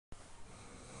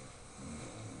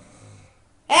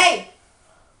Hey!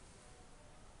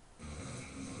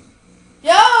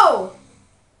 Yo!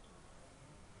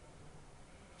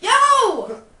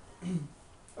 Yo!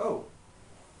 Oh.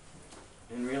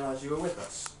 Didn't realize you were with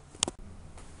us.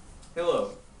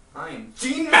 Hello, I am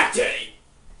Gene McDaddy,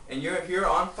 and you're here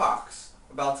on Fox,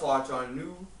 about to watch our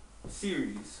new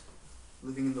series,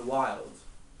 Living in the Wild.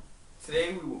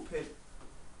 Today we will pit...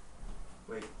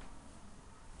 Wait.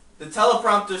 The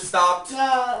teleprompter stopped.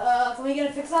 Can we get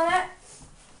a fix on that?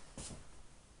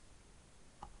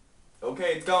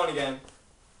 Okay, it's going again.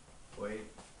 Wait,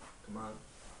 come on.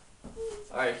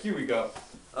 Alright, here we go.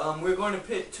 We're going to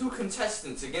pit two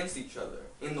contestants against each other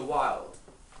in the wild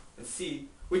and see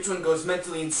which one goes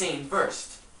mentally insane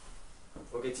first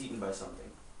or gets eaten by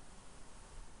something.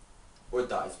 Or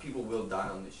dies. People will die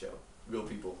on this show. Real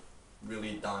people.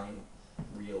 Really dying.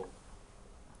 Real.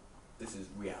 This is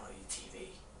reality TV.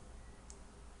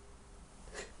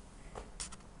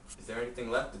 Is there anything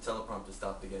left? The teleprompter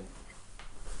stopped again.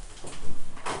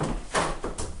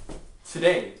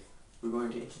 Today, we're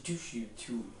going to introduce you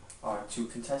to our two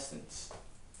contestants,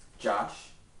 Josh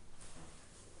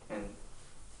and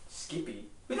Skippy.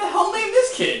 Who the hell named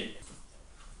this kid?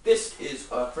 This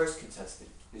is our first contestant.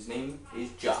 His name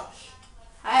is Josh.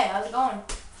 Hi, how's it going?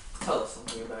 Tell us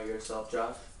something about yourself,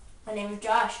 Josh. My name is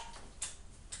Josh.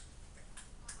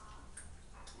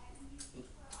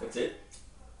 That's it?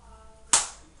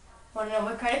 Want to know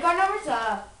my credit card numbers?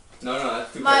 No,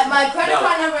 that's too my credit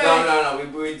card number. No,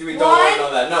 we don't want to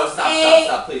know that. No,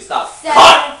 stop, please stop. 7.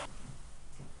 Cut!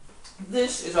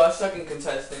 This is our second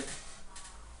contestant,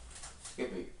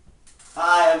 Skippy.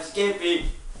 Hi, I'm Skippy.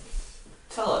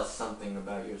 Tell us something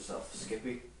about yourself,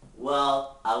 Skippy.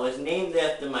 Well, I was named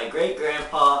after my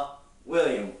great-grandpa,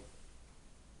 William.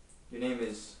 Your name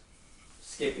is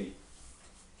Skippy.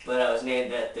 But I was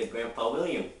named after Grandpa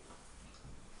William.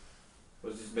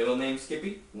 Was his middle name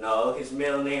Skippy? No, his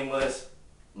middle name was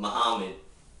Muhammad.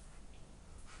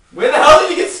 Where the hell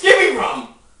did you get Skippy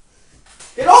from?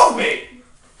 Get off me!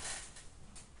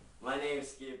 My name's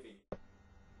Skippy.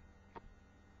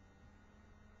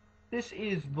 This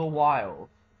is The Wild,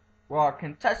 where our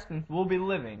contestants will be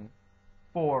living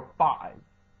for 5.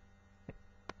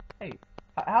 Hey,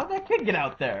 how'd that kid get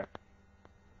out there?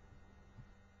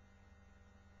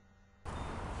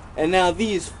 And now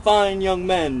these fine young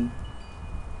men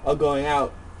are going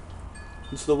out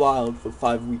into the wild for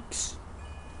 5 weeks.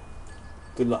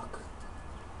 Good luck.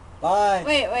 Bye.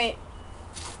 Wait.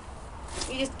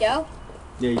 You just go?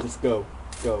 Yeah, you just go.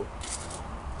 Go.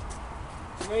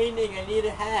 It's raining, I need a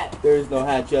hat. There is no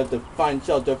hat. You have to find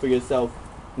shelter for yourself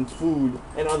and food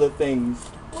and other things.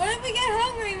 What if we get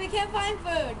hungry and we can't find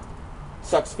food?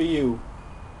 Sucks for you.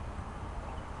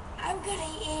 I'm gonna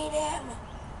eat him.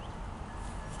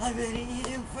 I'm gonna eat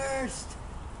him first.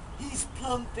 He's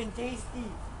plump and tasty.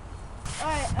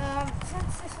 Alright,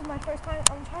 since this is my first time,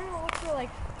 I'm trying to look for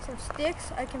like some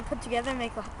sticks I can put together and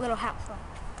make a little house on.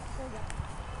 There we go.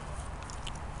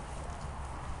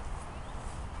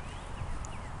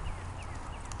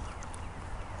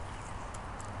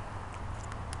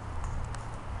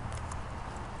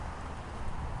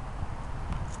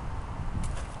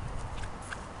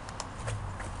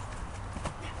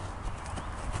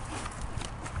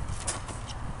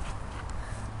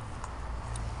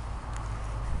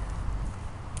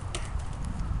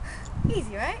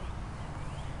 Easy, right?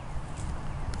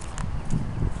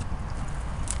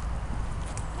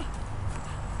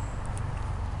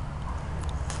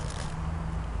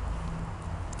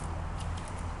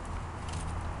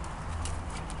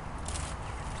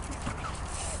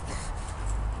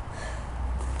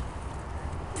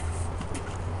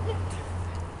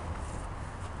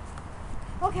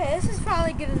 Okay, this is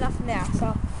probably good enough now,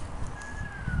 so.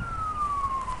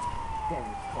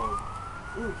 Damn, it's cold.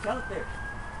 Ooh, shelter.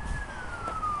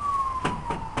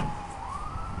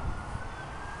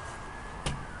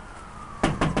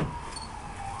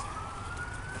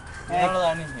 You're not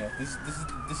allowed in here. This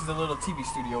is a little TV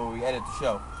studio where we edit the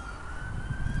show.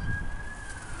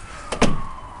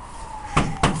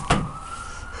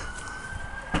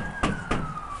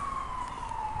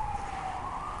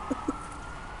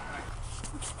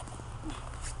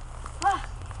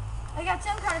 I got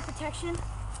some kind of protection.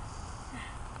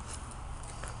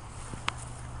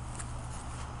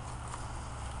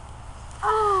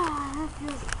 That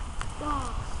feels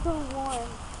so warm.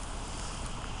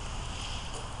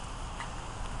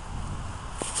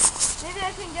 Maybe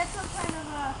I can get some kind of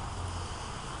a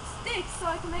stick so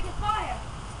I can make a fire.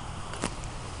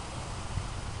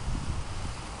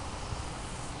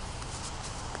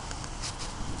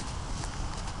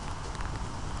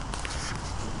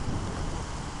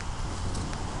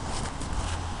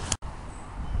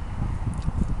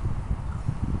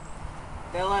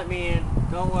 They'll let me in.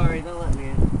 Don't worry, they'll let me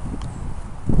in.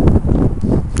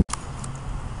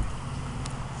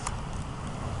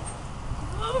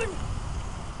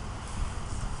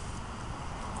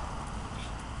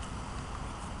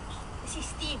 This is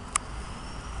steam.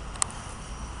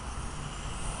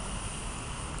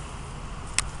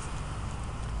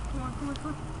 Come on, come on, come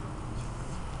on.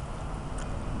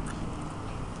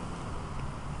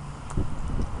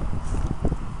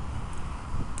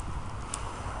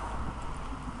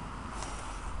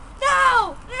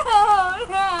 No! No!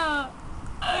 No!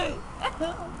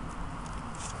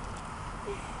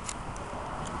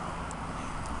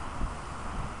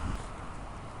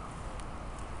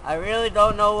 I really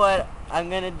don't know what I'm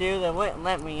gonna do. They wouldn't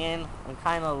let me in. I'm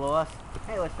kind of lost.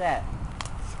 Hey, what's that?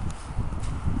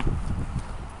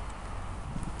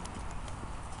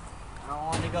 I don't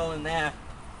want to go in there.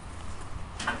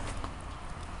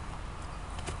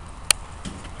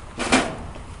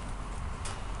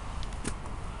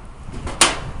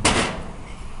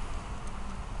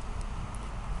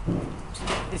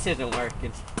 This isn't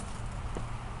working.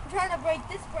 I'm trying to break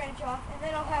this branch off, and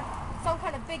then I'll have some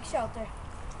kind of big shelter.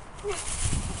 I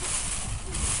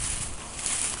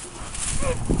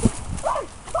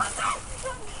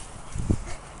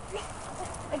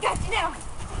got you now.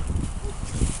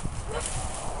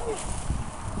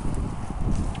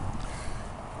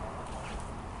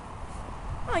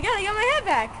 Oh my god, I got my head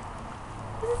back.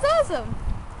 This is awesome.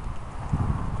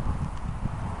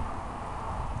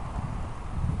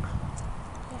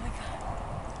 Oh my god.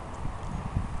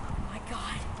 Oh my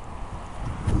god.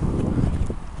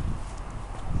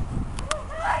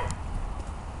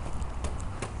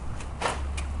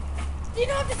 Do you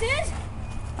know what this is?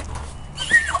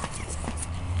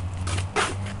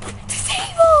 It's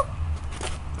evil!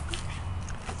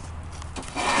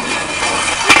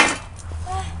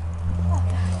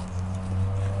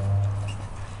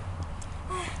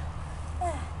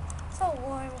 So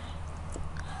warm.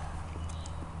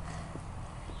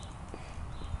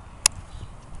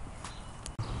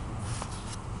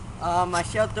 My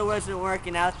shelter wasn't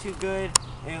working out too good.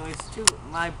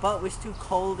 My butt was too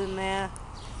cold in there.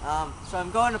 So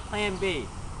I'm going to plan B.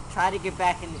 Try to get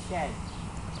back in the shed.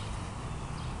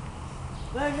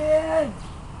 Let me in!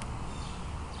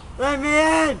 Let me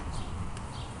in!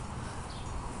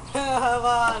 Come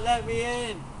on, let me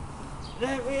in!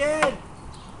 Let me in!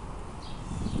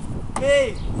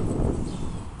 Me!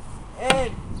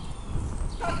 In!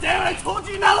 God damn it, I told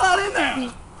you you're not allowed in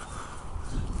there!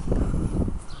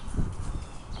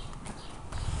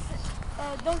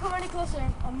 Don't come any closer.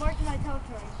 I'm marking my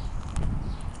territory.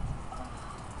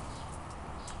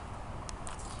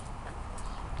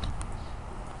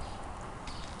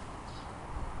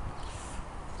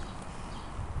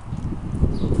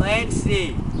 Plan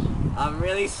C. I'm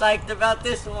really psyched about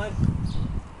this one.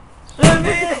 Let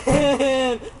me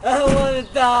in! I wanna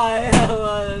die! I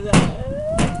wanna die!